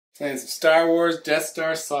Playing some Star Wars Death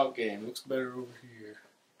Star Salt game. Looks better over here.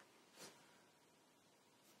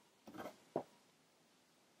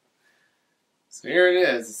 So here it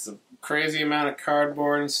is. It's a crazy amount of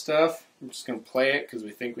cardboard and stuff. I'm just going to play it because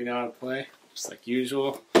we think we know how to play. Just like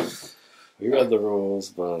usual. We read the rules,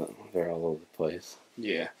 but they're all over the place.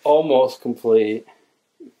 Yeah. Almost complete.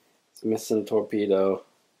 It's missing Torpedo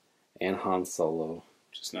and Han Solo.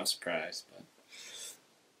 Just no surprise, but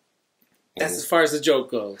that's as far as the joke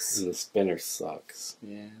goes. And the spinner sucks.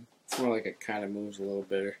 Yeah. It's more like it kind of moves a little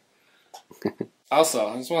better. Also,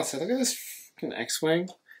 I just want to say, look at this fucking X-Wing.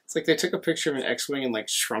 It's like they took a picture of an X-Wing and like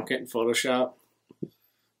shrunk it in Photoshop.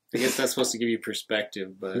 I guess that's supposed to give you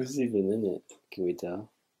perspective, but Who's even in it? Can we tell?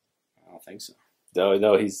 I don't think so.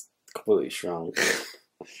 No, he's completely shrunk.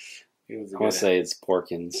 He was a I want to good say it's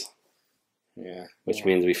Porkins. Yeah. Which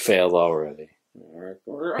means we failed already.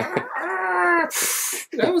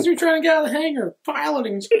 That was you trying to get out of the hangar.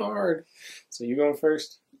 Piloting's hard. So you going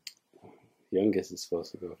first? Youngest is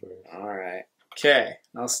supposed to go first. Alright. Okay,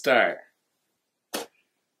 I'll start.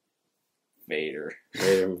 Vader.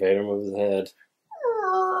 Vader moves ahead.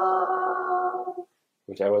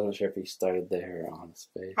 Which I wasn't sure if he started there or on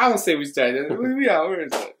space. I don't say we started. Yeah, where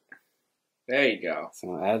is it? There you go.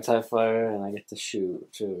 So I add a TIE fighter and I get to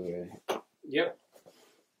shoot too, right? Yep.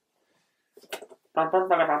 See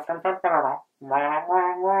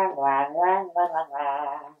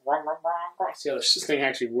how this thing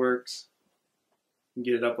actually works. You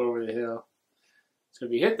get it up over the hill. So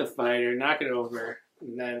if you hit the fighter, knock it over,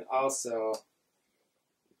 and then also,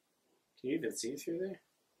 can you even see through there?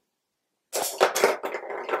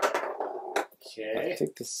 Okay. I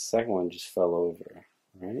think the second one just fell over,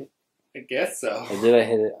 right? I guess so. Or did I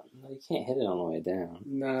hit it? No, you can't hit it on the way down.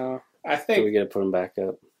 No. I So think we gotta put him back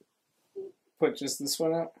up? put just this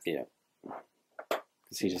one up. Yeah.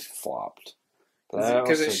 Because he just flopped. But I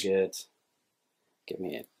also get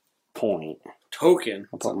me a point. Token.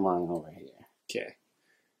 I'll put mine over here. Okay.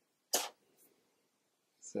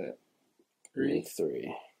 So, Make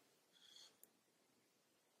 3.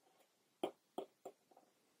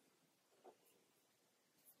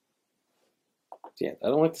 Yeah, I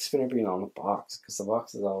don't like the spinner being on the box because the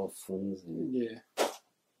box is all flimsy. Yeah.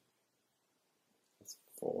 That's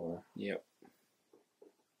 4. Yep.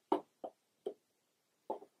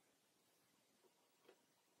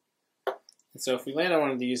 And so if we land on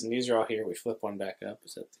one of these and these are all here, we flip one back up.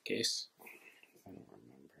 Is that the case? I don't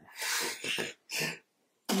remember.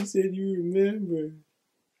 You said you remember.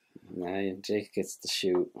 Nah, Jake gets to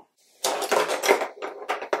shoot.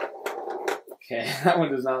 Okay, that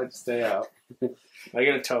one does not like to stay out. I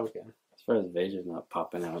get a token. As far as Vader's not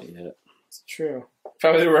popping out yet. It's true.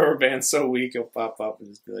 Probably the rubber band's so weak it'll pop up and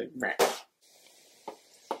just be like, Rah.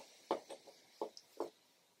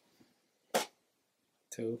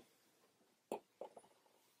 2.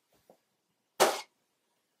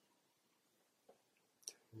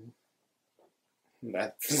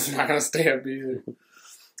 That's not going to stay up either.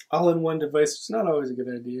 All-in-one device is not always a good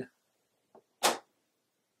idea.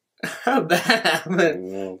 How'd that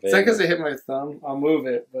happen? No, Is that because it hit my thumb? I'll move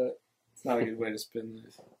it, but it's not a good way to spin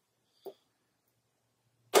this.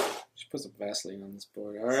 Should put some Vaseline on this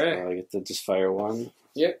board. Alright. So I get to just fire 1.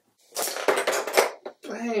 Yep.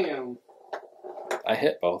 Bam! I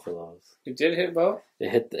hit both of those. You did hit both?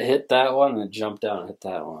 It hit that one and it jumped down and hit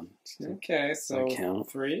that one. Okay, so I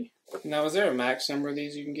count. 3. Now, is there a max number of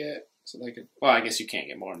these you can get? So like, well, I guess you can't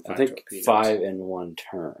get more than 5 I think torpedoes. 5 in 1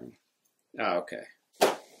 turn. Oh, okay.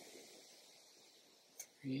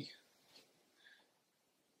 3.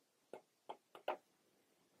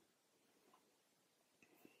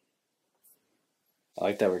 I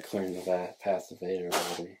like that we're clearing the path to Vader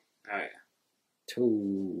already. Oh, yeah.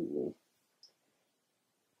 2.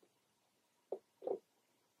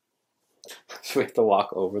 So we have to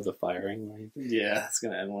walk over the firing lane. Yeah, that's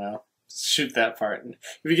going to end well. Just shoot that part. And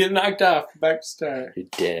if you get knocked off, back to start. You're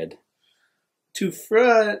dead. To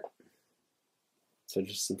front. So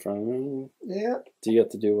just in front of me? Yeah. Do you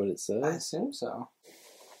have to do what it says? I assume so.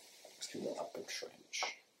 Let's do that up in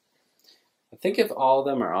trench. I think if all of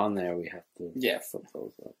them are on there, we have to flip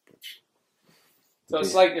those up. Which So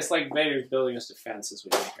it's like Vader's building us defense as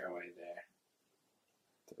we make our way there.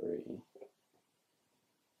 3.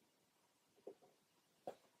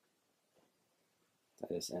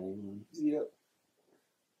 That is anyone. Yep.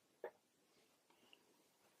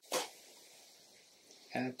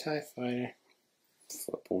 Add a TIE fighter.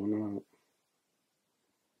 Flip one up.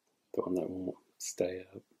 The one that won't stay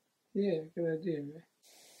up. Yeah, good idea, man.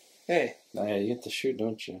 Hey. Oh, yeah, you get to shoot,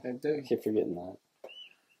 don't you? I do. I keep forgetting that.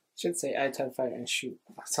 Should say add TIE fighter and shoot.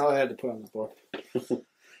 That's all I had to put on the board.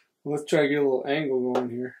 Let's try to get a little angle going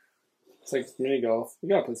here. It's like mini golf. We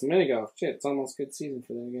gotta play some mini golf. Shit, it's almost good season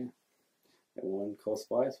for that again. And one close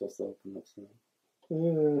by is supposed to open up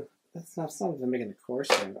soon. That's not something to make in the course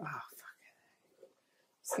game. Oh, fuck it.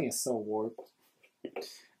 This thing is so warped. I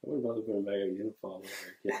wouldn't bother putting back again and fall over.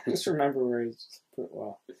 Yeah. Just remember where he's just put it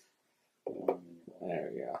well.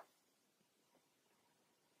 There we go.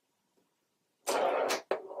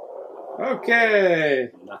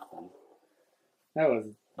 Okay. Nothing. That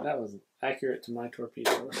was accurate to my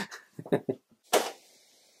torpedo.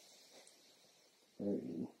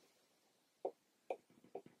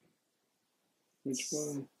 Which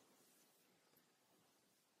one?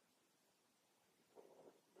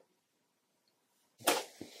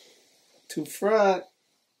 To front.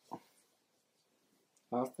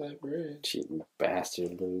 Off that bridge. Cheating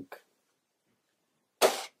bastard, Luke.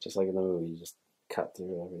 Just like in the movie, you just cut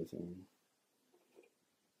through everything.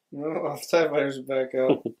 No, off TIE fighters are back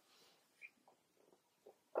out.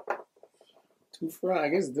 Two front. I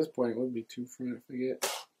guess at this point it would be two front if I get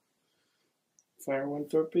fire one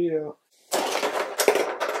torpedo.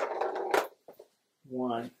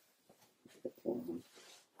 One.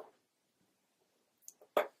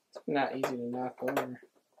 It's not easy to knock over.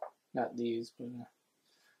 Not these, but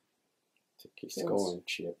take your scoring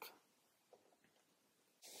chip.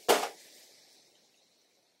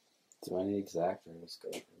 Do I need exact or just go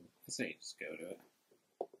for it? I say just go to it.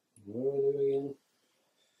 What do I do again?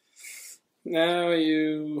 Now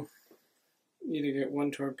you either get one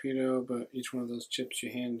torpedo, but each one of those chips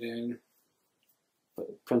you hand in.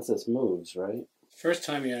 But Princess moves, right? First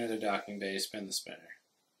time you enter the docking bay, spin the spinner.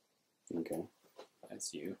 Okay.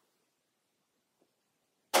 That's you.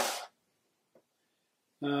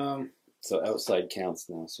 So outside counts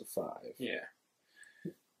now, so 5. Yeah.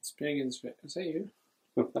 Spinning and spin. Is that you?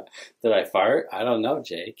 Did I fart? I don't know,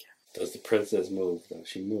 Jake. Does the princess move, though?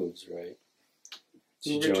 She moves, right?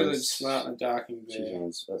 She joins to the slot in the docking bay. She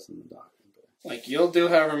joins us in the docking bay. Like, you'll do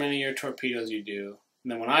however many of your torpedoes you do.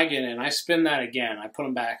 And then when I get in, I spin that again. I put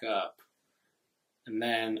them back up. And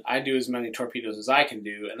then I do as many torpedoes as I can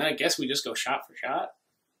do. And then I guess we just go shot for shot.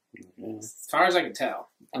 Yeah. As far as I can tell.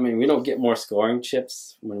 I mean, we don't get more scoring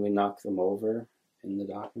chips when we knock them over in the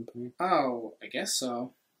docking bay. Oh, I guess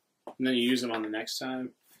so. And then you use them on the next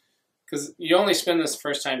time. Because you only spin this the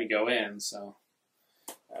first time you go in, so.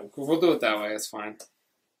 We'll do it that way, that's fine.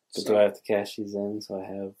 But do I have to cash these in so I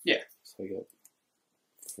have... Yeah. So I get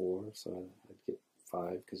 4, so I'd get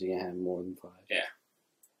 5, because you can't have more than 5. Yeah.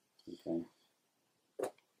 Okay.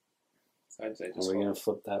 So I'd say just are we going to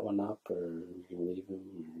flip that one up, or are we going to leave them?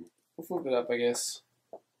 Or... We'll flip it up, I guess.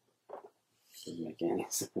 Doesn't make any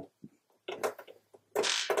sense.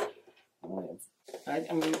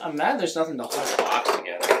 I'm mad there's nothing to hold the box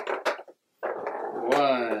together.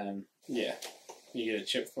 1. Yeah. You get a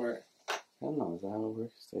chip for it? I don't know. Is that how it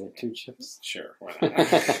works? They get 2 chips? Sure. Why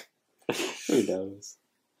not? Who knows?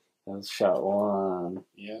 That was shot 1.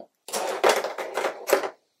 Yeah.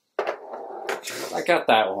 I got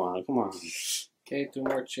that one. Come on. Okay, 2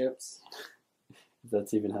 more chips. If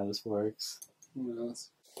that's even how this works. Who knows?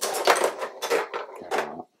 Come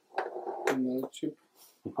on. Another chip.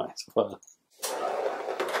 Might as well.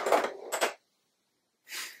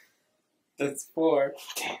 That's 4.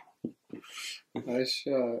 Damn. Nice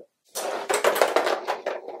shot.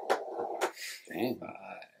 Damn. 5.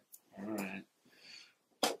 Alright.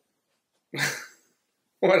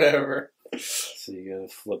 Whatever. So you gotta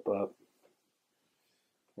flip up.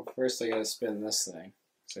 Well, first I gotta spin this thing.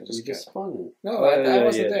 So I You just spun it. No, I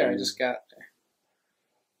wasn't there. I just got there.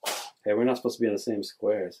 Hey, we're not supposed to be in the same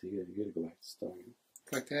square, so you gotta go back to starting.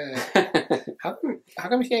 Like that. How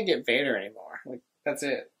come you can't get Vader anymore? Like, that's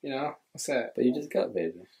it, you know? What's that? But you just got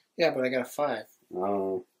Vader. Yeah, but I got a 5.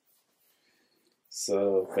 Oh.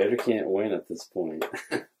 So Vader can't win at this point.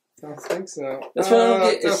 I don't think so. That's what I don't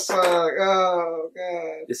get. What the fuck? Oh,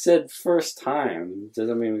 God. It said first time.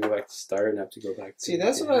 Doesn't mean we go back to start and have to go back to... See,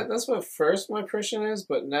 that's what first my impression is,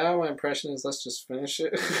 but now my impression is let's just finish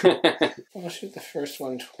it. I'll shoot the first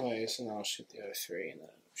one twice, and I'll shoot the other 3, and then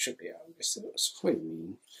it should be out. What do you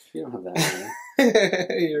mean? You don't have that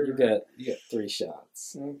many. you got 3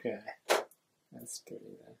 shots. Okay. That's 3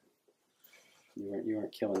 then. You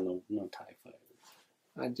weren't killing no TIE fighters.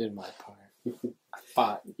 I did my part. I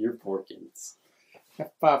fought. You're Porkins. I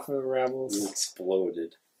fought for the rebels. You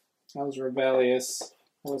exploded. I was rebellious.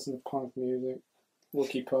 I listened to punk music.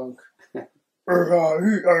 Wookiee punk. Is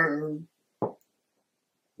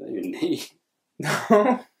that your name?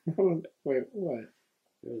 No. Wait, what?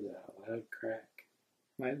 There's that loud crack.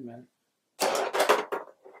 Might have been.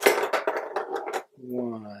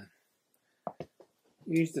 1.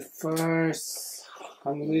 Use the first.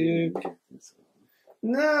 I'm Luke.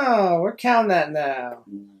 No, we're counting that now.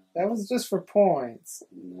 No. That was just for points.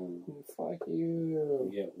 No. Fuck you.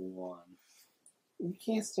 You get 1. You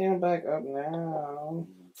can't stand back up now.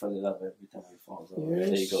 Put it up every time he falls over. You're a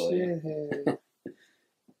Legally. shithead.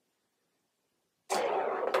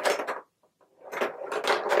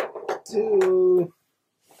 Dude.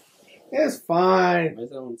 It's fine. Why is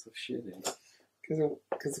that one so shitty?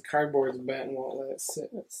 Because the cardboard's bent and won't let it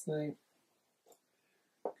sit in its thing.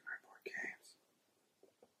 Cardboard games.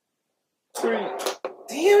 3.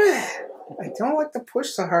 Damn it! I don't like to push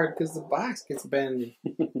so hard because the box gets bendy.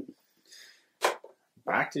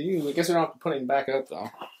 Back to you. I guess we don't have to put it back up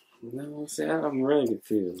though. No, see, I'm really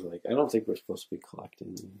confused. Like, I don't think we're supposed to be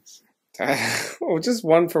collecting these. Oh, just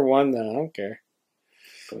 1 for 1 then. I don't care.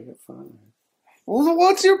 But I got 5. Well,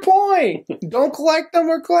 what's your point? Don't collect them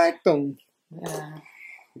or collect them. Yeah.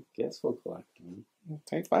 I guess we'll collect them.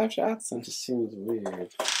 Take 5 shots. It just seems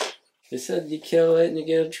weird. They said you kill it and you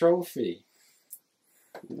get a trophy.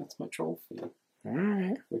 And that's my trophy.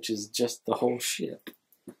 Alright. Which is just the whole ship.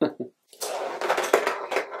 I'm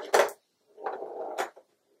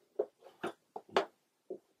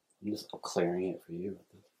just clearing it for you at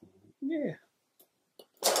this point. Yeah.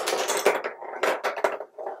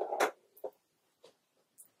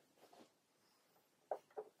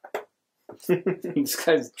 This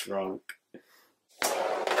guy's drunk.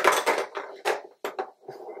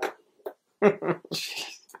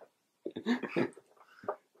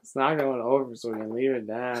 It's not going over, so we can leave it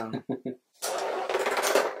down.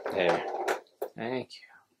 There. Thank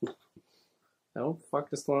you. Don't fuck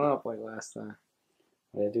this one up like last time.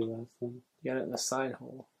 What did I do last time? You got it in the side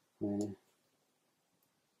hole. Yeah.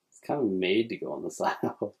 It's kind of made to go on the side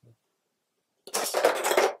hole.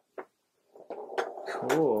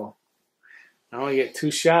 Cool. I only get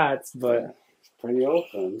 2 shots, but It's pretty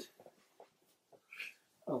opened.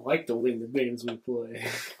 I like the way the games we play.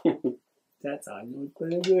 That's how you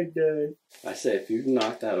play a good day. I say, if you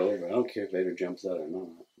knock that over, I don't care if Vader jumps out or not.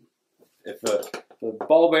 If a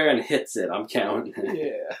ball bearing hits it, I'm counting it.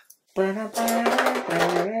 Yeah.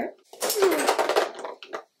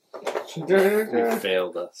 You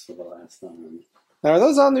failed us for the last time. Now, are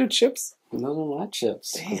those all new chips? Those are my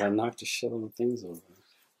chips. Because I Damn. knocked a shit on the things over.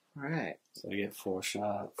 Alright. So I get 4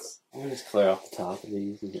 shots. I'm going to just clear off the top of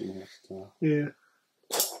these and get more stuff. Yeah.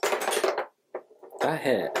 That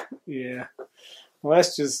hit. Yeah. Well,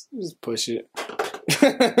 let's just push it.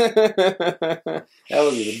 That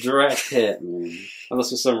was a direct hit, man. Unless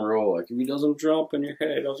there's some rule, like, if he doesn't jump in your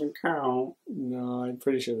head, it doesn't count. No, I'm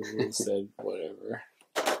pretty sure the rule said whatever.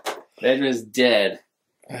 Vader is dead.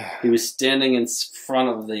 He was standing in front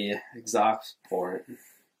of the exhaust port.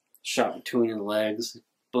 Shot between his legs.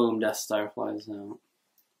 Boom, Death Star flies out.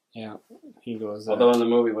 Yeah, he goes. Although in the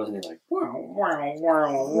movie, wasn't he like,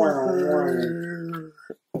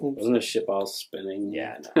 wasn't the ship all spinning?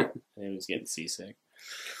 Yeah, no. He was getting seasick.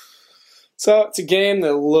 So it's a game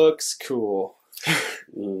that looks cool.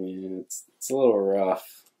 It's a little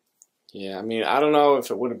rough. Yeah, I mean, I don't know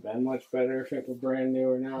if it would have been much better if it were brand new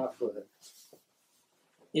or not, but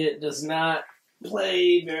it does not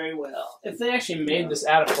play very well. If they actually made this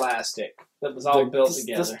out of plastic that was all built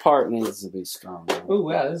together. This part needs to be stronger. Oh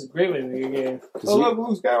wow, this is a great way to make a game. Oh look,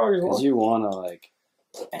 Blue Skywalker's because you want to like,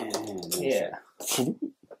 yeah.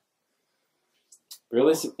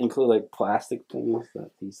 Really include like plastic things that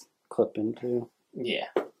these clip into. Yeah.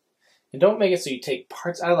 And don't make it so you take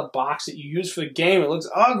parts out of the box that you use for the game. It looks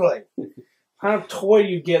ugly. Kind of toy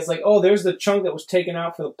you get, it's like, oh, there's the chunk that was taken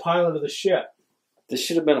out for the pilot of the ship. This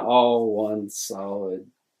should have been all one solid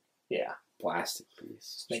plastic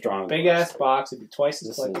piece. Make Strong a big ass box. It'd be twice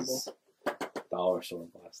as collectible. Is dollar store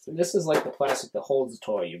plastic. This is like the plastic that holds the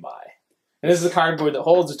toy you buy. And this is the cardboard that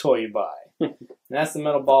holds the toy you buy. And that's the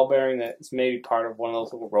metal ball bearing that's maybe part of one of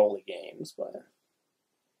those little rolly games. But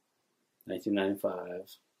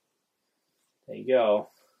 1995. there you go.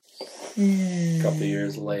 A couple of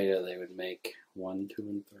years later, they would make 1, 2,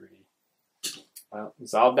 and 3. Well,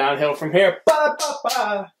 it's all downhill from here. Ba, ba,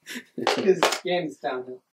 ba. This game's downhill.